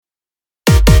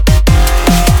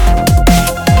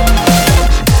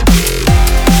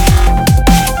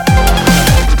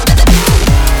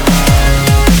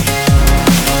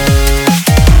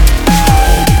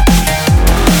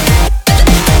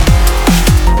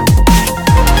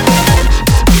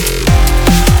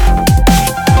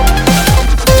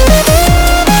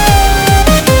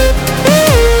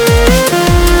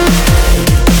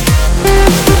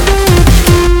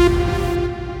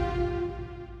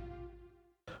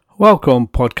Welcome,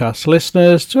 podcast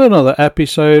listeners, to another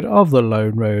episode of the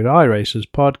Lone Road iRacers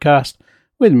podcast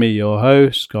with me, your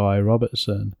host, Guy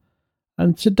Robertson.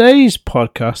 And today's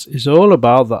podcast is all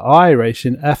about the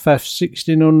iRacing FF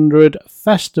 1600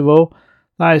 Festival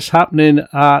that is happening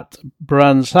at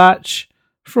Brands Hatch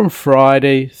from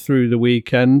Friday through the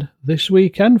weekend, this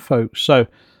weekend, folks. So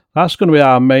that's going to be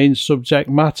our main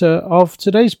subject matter of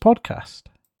today's podcast.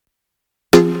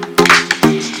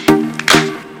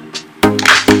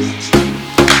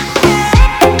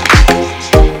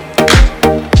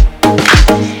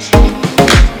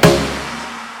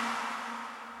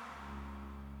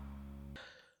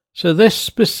 So this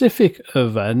specific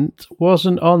event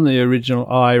wasn't on the original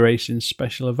iRacing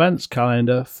special events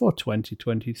calendar for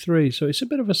 2023, so it's a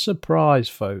bit of a surprise,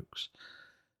 folks.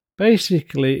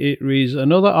 Basically, it reads,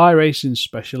 another iRacing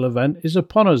special event is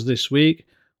upon us this week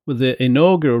with the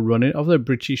inaugural running of the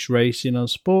British Racing and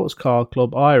Sports Car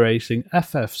Club iRacing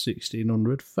FF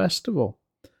 1600 Festival.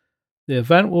 The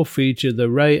event will feature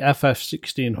the Ray FF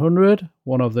 1600,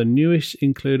 one of the newest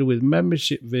included with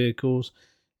membership vehicles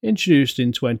introduced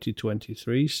in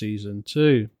 2023 Season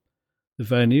 2. The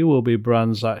venue will be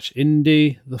Brands Hatch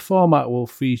Indy, the format will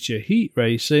feature heat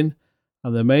racing,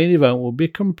 and the main event will be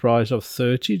comprised of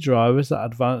 30 drivers that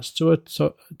advance to a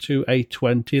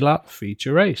 20-lap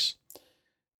feature race.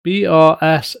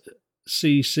 BRSCC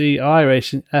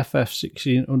iRacing FF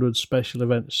 1600 special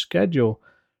event schedule: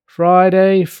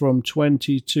 Friday from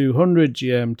 2200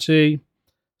 GMT,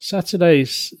 Saturday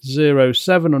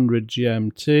 0700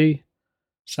 GMT,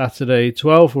 Saturday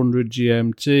 1200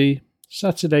 GMT,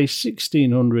 Saturday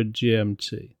 1600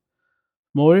 GMT.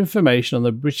 More information on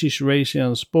the British Racing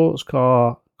and Sports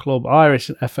Car Club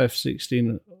iRacing FF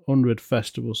 1600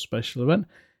 Festival special event,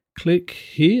 click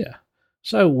here.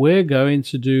 So we're going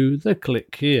to do the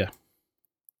click here.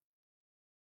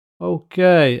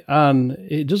 Okay, and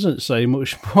it doesn't say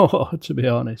much more, to be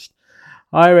honest.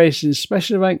 iRacing's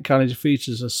special event calendar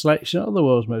features a selection of the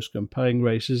world's most compelling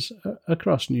races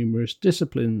across numerous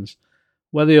disciplines.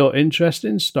 Whether you're interested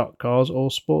in stock cars or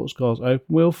sports cars, open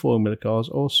wheel formula cars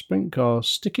or sprint cars,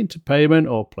 sticking to pavement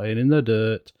or playing in the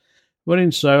dirt,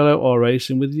 running solo or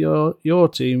racing with your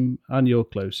team and your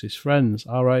closest friends,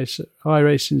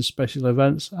 iRacing special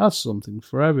events has something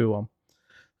for everyone.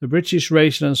 The British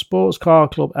Racing and Sports Car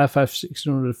Club FF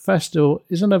 1600 Festival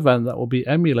is an event that will be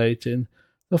emulating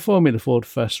the Formula Ford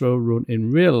Festival run in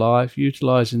real life,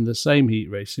 utilising the same heat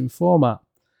racing format.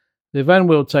 The event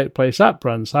will take place at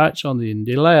Brands Hatch on the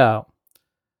Indy layout.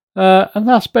 And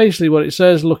that's basically what it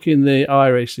says. Look in the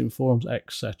iRacing forums,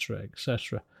 etc.,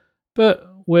 etc. But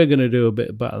we're going to do a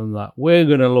bit better than that. We're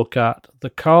going to look at the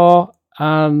car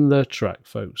and the track,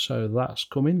 folks. So that's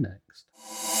coming next.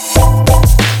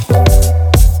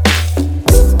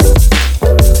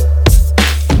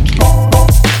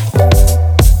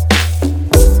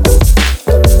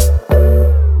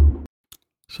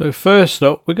 So first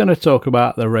up, we're going to talk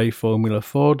about the Ray Formula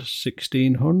Ford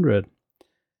 1600.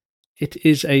 It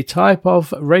is a type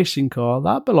of racing car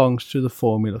that belongs to the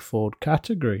Formula Ford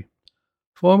category.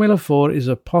 Formula Ford is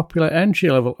a popular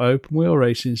entry-level open-wheel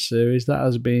racing series that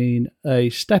has been a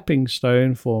stepping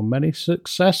stone for many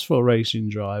successful racing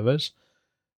drivers.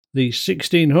 The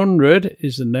 1600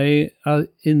 is the name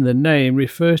in the name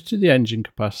refers to the engine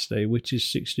capacity, which is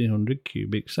 1600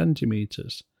 cubic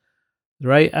centimetres. The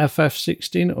Ray FF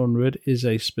 1600 is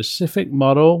a specific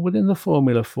model within the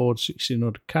Formula Ford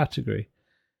 1600 category.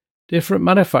 Different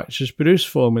manufacturers produce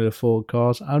Formula Ford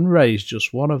cars, and Ray is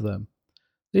just one of them.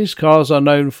 These cars are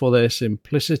known for their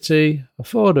simplicity,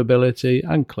 affordability,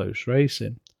 and close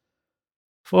racing.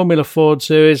 Formula Ford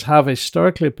series have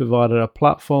historically provided a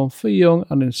platform for young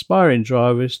and inspiring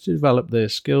drivers to develop their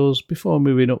skills before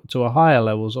moving up to higher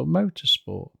levels of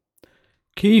motorsport.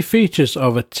 Key features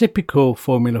of a typical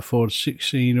Formula Ford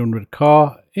 1600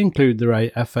 car include the Ray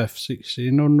FF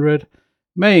 1600,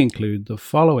 may include the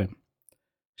following.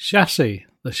 Chassis.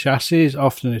 The chassis is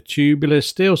often a tubular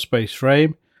steel space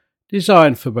frame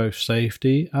designed for both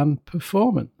safety and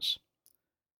performance.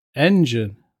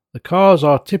 Engine. The cars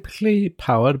are typically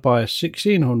powered by a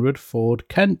 1600 Ford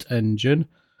Kent engine.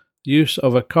 The use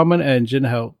of a common engine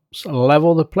helps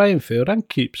level the playing field and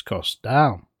keeps costs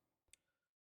down.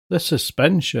 The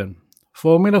suspension.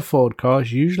 Formula Ford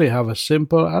cars usually have a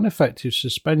simple and effective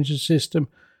suspension system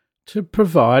to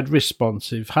provide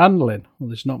responsive handling. Well,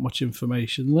 there's not much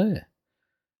information there.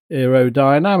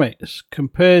 Aerodynamics.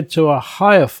 Compared to our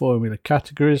higher Formula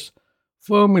categories,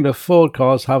 Formula Ford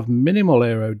cars have minimal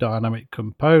aerodynamic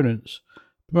components,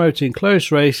 promoting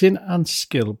close racing and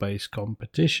skill-based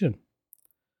competition.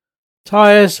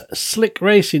 Tyres. Slick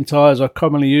racing tyres are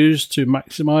commonly used to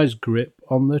maximise grip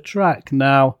on the track.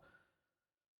 Now,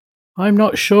 I'm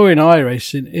not sure in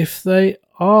iRacing if they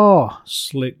are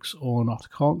slicks or not.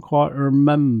 I can't quite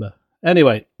remember.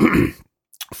 Anyway,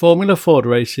 Formula Ford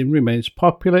racing remains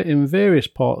popular in various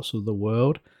parts of the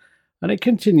world, and it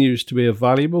continues to be a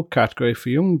valuable category for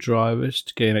young drivers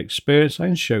to gain experience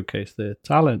and showcase their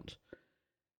talent.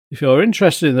 If you're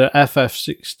interested in the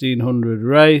FF1600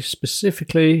 race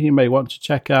specifically, you may want to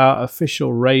check out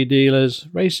official Ray dealers,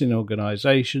 racing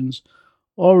organisations,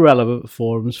 or relevant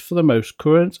forums for the most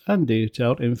current and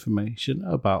detailed information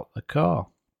about the car.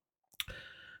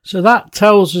 So that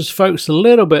tells us, folks, a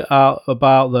little bit about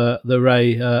the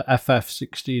Ray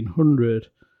FF1600,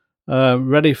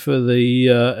 ready for the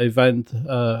event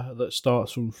that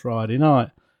starts on Friday night.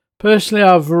 Personally,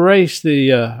 I've raced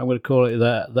I'm going to call it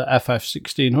the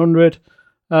FF1600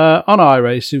 on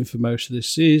iRacing for most of this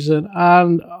season,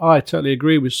 and I totally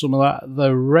agree with some of that.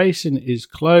 The racing is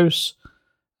close,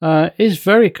 is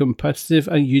very competitive,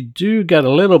 and you do get a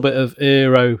little bit of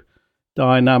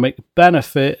aerodynamic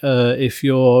benefit if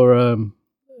you're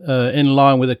in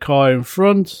line with a car in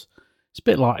front. It's a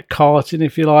bit like karting,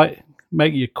 if you like.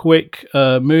 Make your quick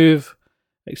move,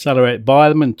 accelerate by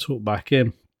them, and tuck back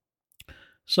in.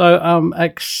 So I'm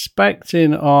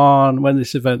expecting on when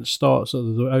this event starts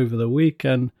over the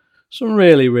weekend, some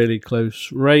really, really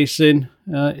close racing.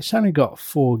 It's only got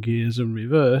 4 gears and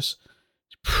reverse.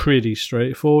 It's pretty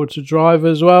straightforward to drive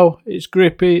as well. It's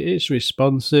grippy, it's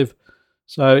responsive.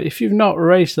 So if you've not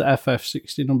raced the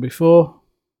FF16 before,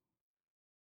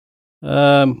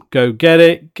 go get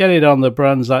it on the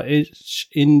Brands Hatch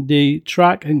Indy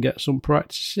track and get some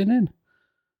practicing in.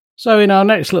 So in our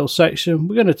next little section,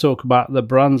 we're going to talk about the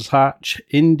Brands Hatch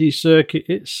Indy circuit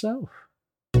itself.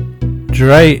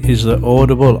 Dre is the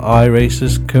audible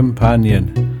iRacer's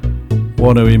companion.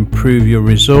 Want to improve your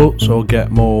results or get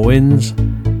more wins?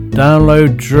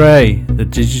 Download Dre, the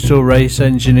digital race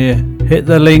engineer. Hit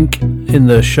the link in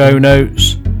the show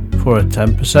notes for a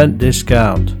 10%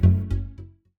 discount.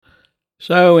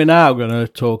 So we're now going to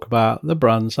talk about the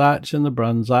Brands Hatch and the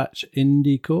Brands Hatch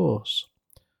Indy course.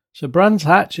 So Brands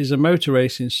Hatch is a motor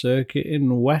racing circuit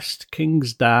in West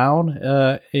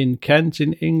Kingsdown in Kent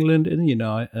in England, in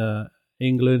the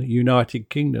United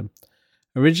Kingdom.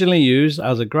 Originally used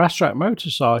as a grass track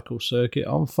motorcycle circuit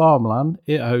on farmland,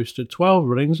 it hosted 12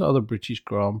 runnings of the British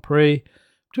Grand Prix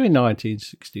between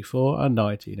 1964 and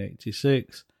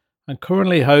 1986, and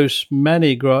currently hosts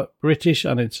many British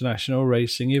and international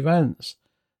racing events.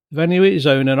 The venue is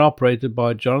owned and operated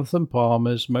by Jonathan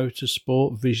Palmer's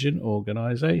Motorsport Vision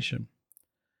organisation.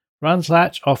 Brands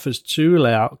Hatch offers 2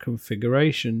 layout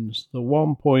configurations. The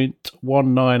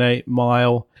 1.198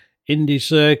 mile Indy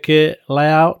circuit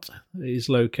layout is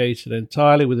located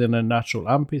entirely within a natural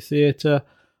amphitheatre,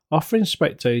 offering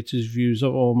spectators views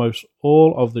of almost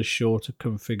all of the shorter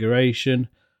configuration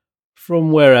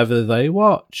from wherever they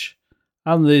watch.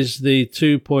 And there's the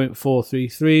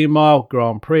 2.433 mile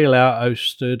Grand Prix layout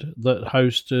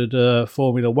hosted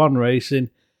Formula One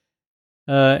racing,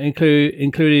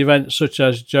 including events such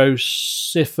as Joe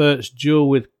Siffert's duel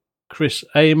with Chris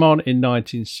Amon in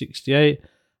 1968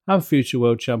 and future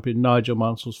world champion Nigel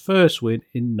Mansell's first win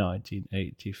in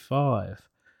 1985.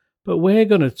 But we're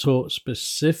going to talk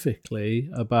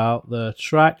specifically about the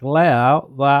track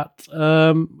layout that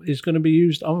is going to be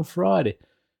used on Friday.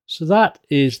 So that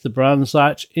is the Brands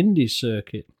Hatch Indy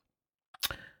circuit.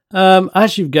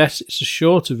 As you've guessed, it's a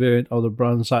shorter variant of the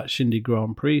Brands Hatch Indy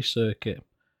Grand Prix circuit.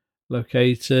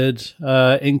 Located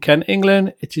in Kent,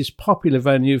 England, it is a popular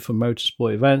venue for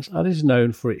motorsport events and is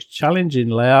known for its challenging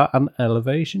layout and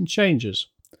elevation changes.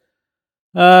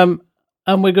 And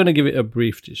we're going to give it a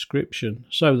brief description.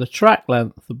 So the track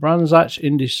length, the Brands Hatch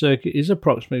Indy circuit is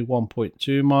approximately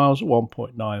 1.2 miles,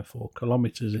 1.94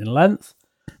 kilometres in length.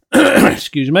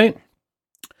 Excuse me.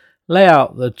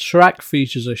 Layout. The track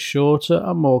features a shorter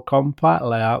and more compact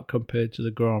layout compared to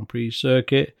the Grand Prix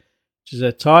circuit, which is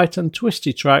a tight and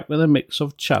twisty track with a mix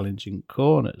of challenging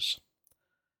corners.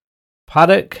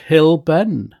 Paddock Hill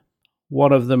Bend,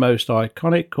 one of the most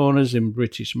iconic corners in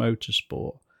British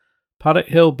motorsport. Paddock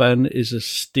Hill Bend is a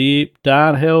steep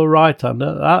downhill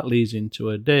right-hander that leads into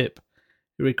a dip.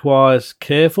 It requires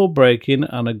careful braking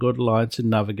and a good line to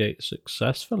navigate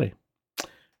successfully.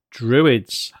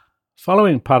 Druids.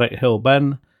 Following Paddock Hill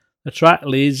Bend, the track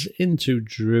leads into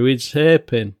Druids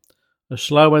Hairpin, a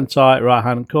slow and tight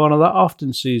right-hand corner that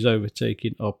often sees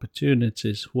overtaking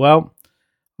opportunities. Well,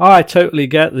 I totally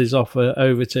get these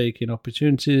overtaking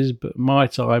opportunities, but my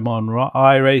time on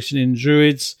iRacing in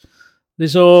Druids,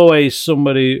 there's always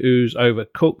somebody who's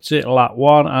overcooked it lap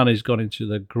 1 and has gone into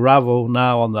the gravel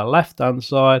now on the left-hand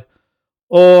side,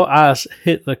 or has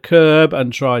hit the curb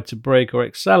and tried to brake or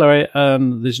accelerate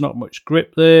and there's not much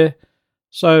grip there.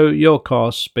 so your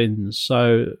car spins.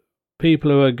 So people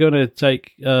who are going to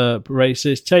take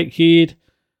races, take heed.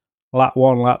 Lap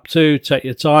 1, lap 2, take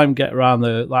your time, get around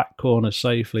that corner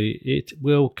safely. It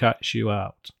will catch you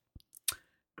out.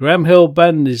 Graham Hill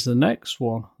Bend is the next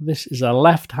one. This is a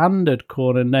left-handed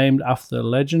corner named after the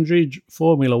legendary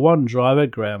Formula 1 driver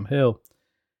Graham Hill.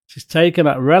 It is taken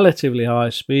at relatively high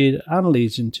speed and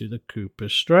leads into the Cooper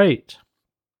Straight.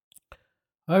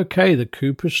 Okay, the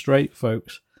Cooper Straight,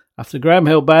 folks. After Graham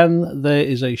Hill Bend, there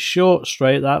is a short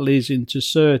straight that leads into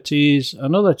Surtees,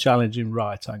 another challenging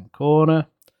right-hand corner.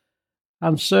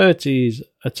 And Surtees,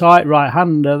 a tight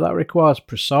right-hander that requires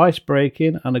precise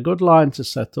braking and a good line to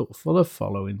set up for the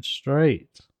following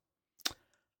straight.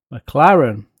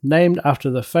 McLaren, named after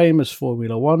the famous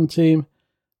Formula 1 team,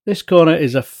 this corner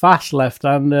is a fast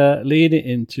left-hander leading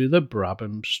into the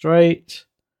Brabham Straight.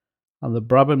 And the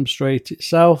Brabham Straight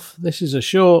itself, this is a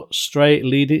short straight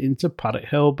leading into Paddock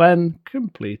Hill Bend,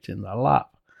 completing the lap.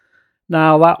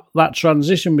 Now, that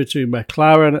transition between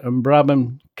McLaren and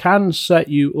Brabham can set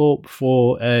you up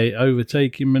for a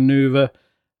overtaking manoeuvre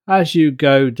as you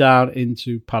go down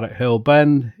into Paddock Hill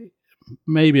Bend.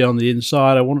 Maybe on the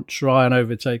inside. I wouldn't try and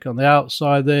overtake on the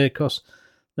outside there because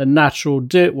the natural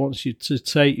dip wants you to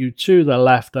take you to the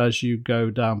left as you go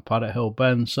down Paddock Hill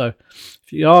Bend. So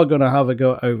if you are going to have a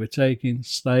go at overtaking,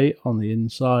 stay on the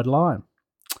inside line.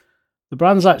 The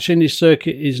Brands Hatch Indy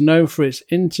Circuit is known for its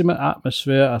intimate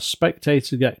atmosphere as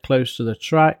spectators get close to the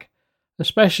track,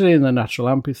 especially in the natural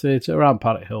amphitheatre around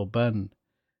Paddock Hill Bend.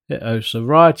 It hosts a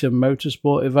variety of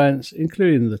motorsport events,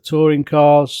 including the touring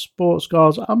cars, sports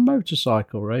cars and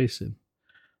motorcycle racing.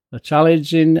 The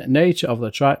challenging nature of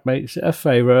the track makes it a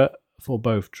favourite for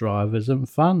both drivers and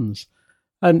fans.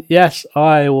 And yes,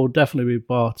 I will definitely be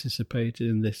participating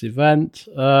in this event.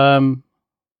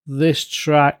 This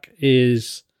track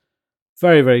is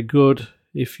very, very good.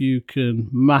 If you can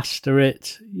master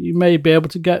it, you may be able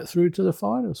to get through to the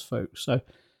finals, folks.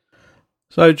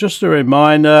 So just a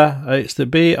reminder, it's the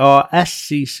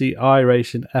BRSCCI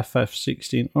Racing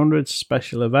FF1600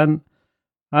 special event,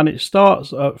 and it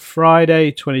starts at Friday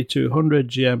 2200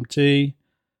 GMT.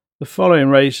 The following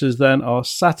races then are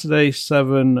Saturday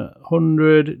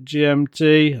 700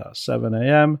 GMT at 7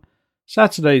 a.m,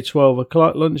 Saturday 12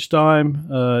 o'clock lunchtime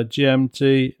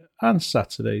GMT, and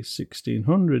Saturday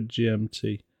 1600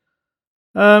 GMT.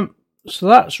 So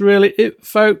that's really it,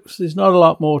 folks. There's not a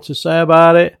lot more to say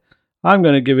about it. I'm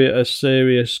going to give it a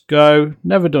serious go.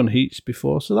 Never done heats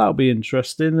before, so that'll be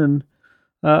interesting. And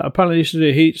apparently used to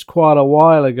do heats quite a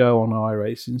while ago on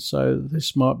iRacing, so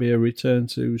this might be a return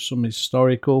to some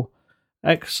historical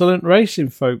excellent racing,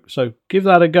 folks. So give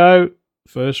that a go.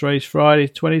 First race Friday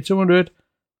 2200.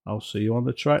 I'll see you on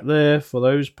the track there for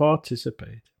those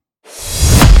participating.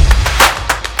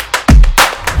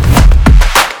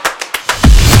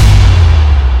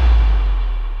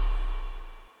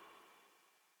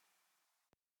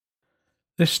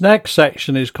 This next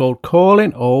section is called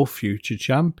Calling All Future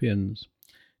Champions.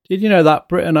 Did you know that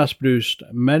Britain has produced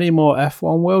many more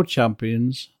F1 World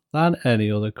Champions than any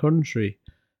other country?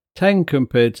 10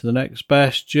 compared to the next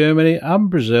best, Germany and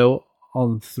Brazil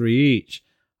on 3 each,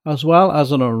 as well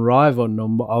as an unrivaled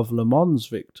number of Le Mans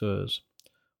victors.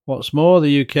 What's more,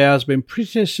 the UK has been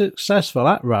pretty successful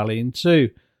at rallying too,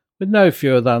 with no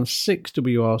fewer than 6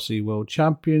 WRC World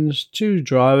Champions, 2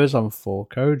 drivers and 4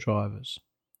 co-drivers.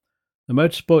 The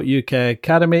Motorsport UK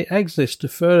Academy exists to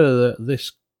further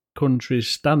this country's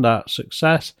standout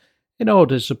success in all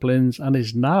disciplines and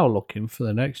is now looking for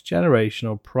the next generation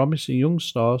of promising young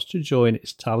stars to join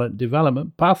its talent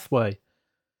development pathway.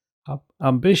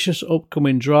 Ambitious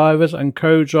upcoming drivers and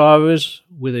co-drivers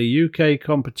with a UK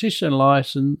competition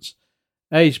licence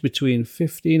aged between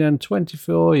 15 and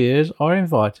 24 years are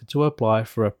invited to apply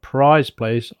for a prize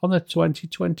place on the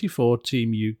 2024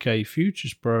 Team UK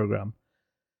Futures programme.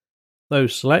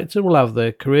 Those selected will have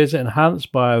their careers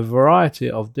enhanced by a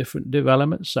variety of different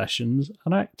development sessions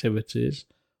and activities,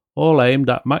 all aimed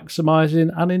at maximising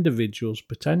an individual's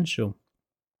potential.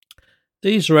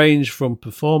 These range from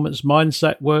performance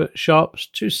mindset workshops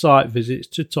to site visits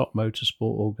to top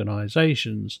motorsport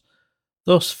organisations,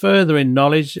 thus furthering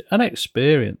knowledge and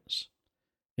experience.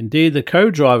 Indeed, the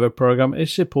co-driver programme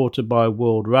is supported by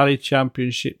World Rally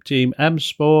Championship Team M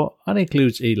Sport and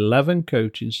includes 11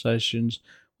 coaching sessions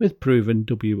with proven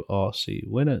WRC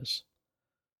winners.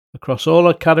 Across all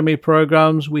academy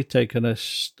programs, we take a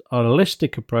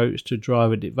holistic approach to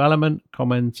driver development,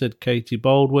 commented Katie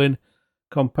Baldwin,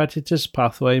 Competitors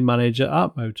Pathway Manager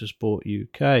at Motorsport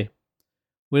UK.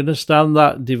 We understand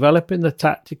that developing the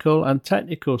tactical and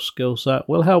technical skill set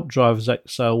will help drivers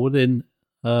excel within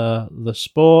the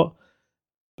sport,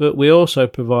 but we also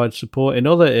provide support in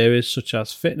other areas such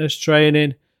as fitness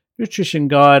training, nutrition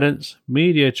guidance,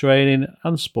 media training,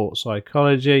 and sports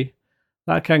psychology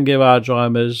that can give our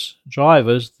drivers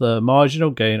the marginal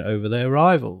gain over their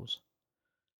rivals.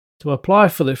 To apply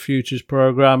for the Futures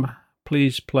Programme,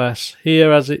 please press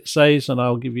here as it says, and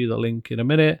I'll give you the link in a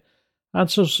minute, and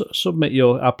submit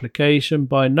your application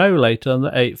by no later than the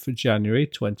 8th of January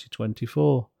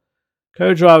 2024.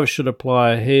 Co-drivers should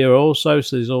apply here also,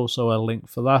 so there's also a link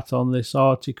for that on this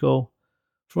article.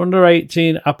 For under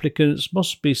 18, applicants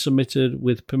must be submitted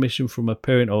with permission from a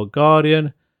parent or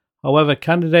guardian. However,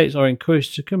 candidates are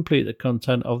encouraged to complete the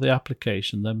content of the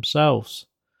application themselves.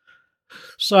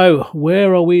 So,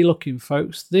 where are we looking,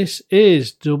 folks? This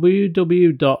is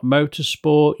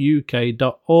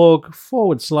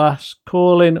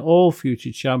www.motorsportuk.org/calling all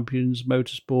future champions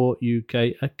Motorsport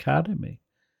UK Academy.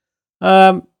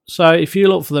 So if you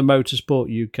look for the Motorsport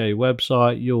UK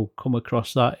website, you'll come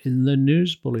across that in the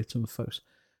news bulletin, folks.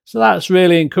 So that's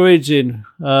really encouraging,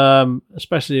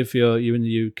 especially if you're in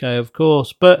the UK, of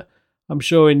course. But I'm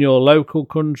sure in your local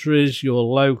countries, your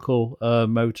local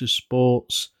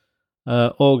motorsports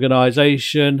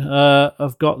organisation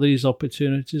have got these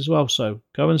opportunities as well. So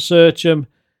go and search them.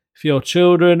 If your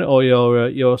children or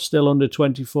you're still under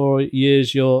 24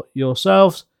 years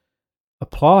yourselves,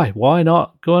 apply. Why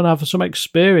not? Go and have some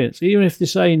experience. Even if they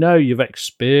say no, you've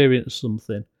experienced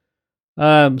something.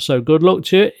 So good luck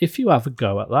to you if you have a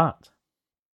go at that.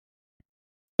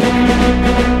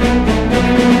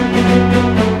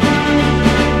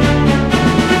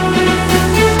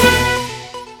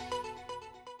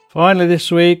 Finally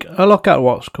this week, a look at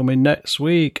what's coming next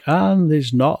week. And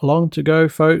there's not long to go,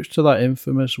 folks, to that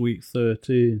infamous week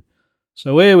 13.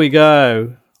 So here we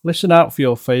go. Listen out for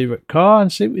your favourite car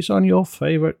and see if it's on your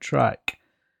favourite track.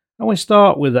 And we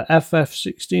start with the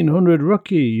FF1600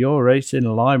 Rookie, you're racing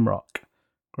Lime Rock.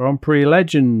 Grand Prix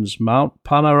Legends, Mount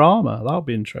Panorama, that'll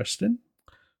be interesting.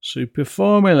 Super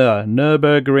Formula,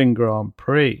 Nürburgring Grand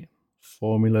Prix.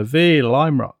 Formula V,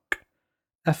 Lime Rock.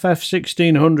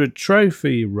 FF1600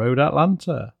 Trophy, Road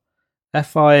Atlanta.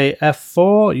 FIA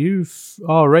F4, you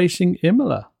are racing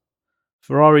Imola.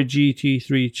 Ferrari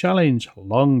GT3 Challenge,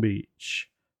 Long Beach.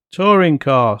 Touring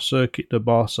Car, Circuit de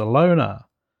Barcelona.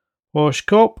 Porsche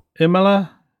Cup,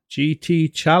 Imola.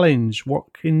 GT Challenge,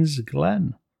 Watkins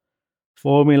Glen.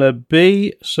 Formula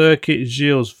B, Circuit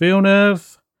Gilles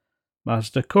Villeneuve.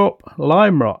 Mazda Cup,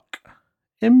 Lime Rock.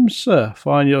 IMSA,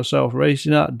 find yourself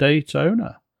racing at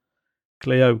Daytona.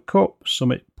 Clio Cup,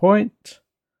 Summit Point.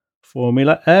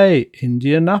 Formula A,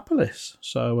 Indianapolis.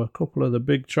 So a couple of the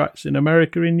big tracks in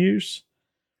America in use.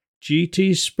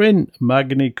 GT Sprint,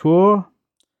 Magny-Cours.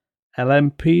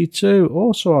 LMP2,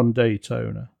 also on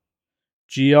Daytona.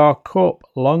 GR Cup,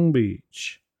 Long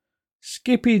Beach.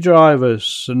 Skippy Drivers,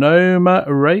 Sonoma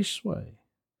Raceway.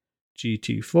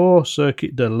 GT4,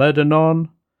 Circuit de Lebanon.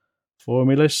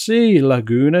 Formula C,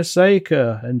 Laguna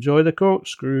Seca, enjoy the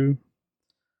corkscrew.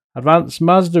 Advanced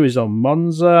Mazda is on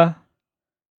Monza.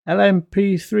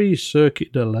 LMP3,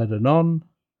 Circuit de Lebanon.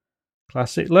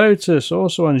 Classic Lotus,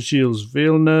 also on Gilles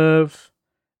Villeneuve.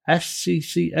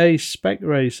 SCCA Spec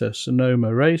Racer,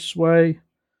 Sonoma Raceway.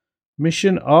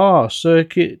 Mission R,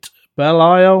 Circuit Belle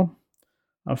Isle.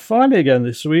 And finally again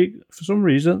this week, for some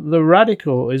reason, the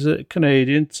Radical is at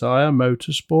Canadian Tire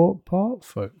Motorsport Park,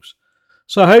 folks.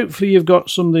 So hopefully you've got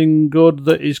something good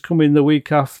that is coming the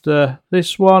week after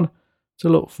this one to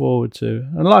look forward to.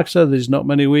 And like I said, there's not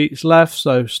many weeks left,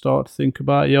 so start to think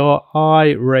about your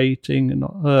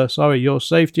your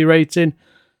safety rating.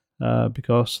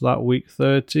 Because that week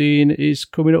 13 is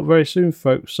coming up very soon,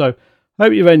 folks. So,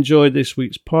 hope you've enjoyed this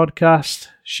week's podcast.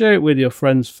 Share it with your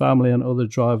friends, family, and other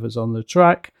drivers on the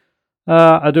track.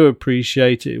 I do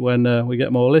appreciate it when we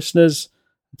get more listeners.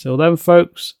 Until then,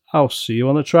 folks, I'll see you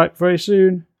on the track very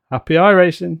soon. Happy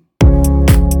iRacing!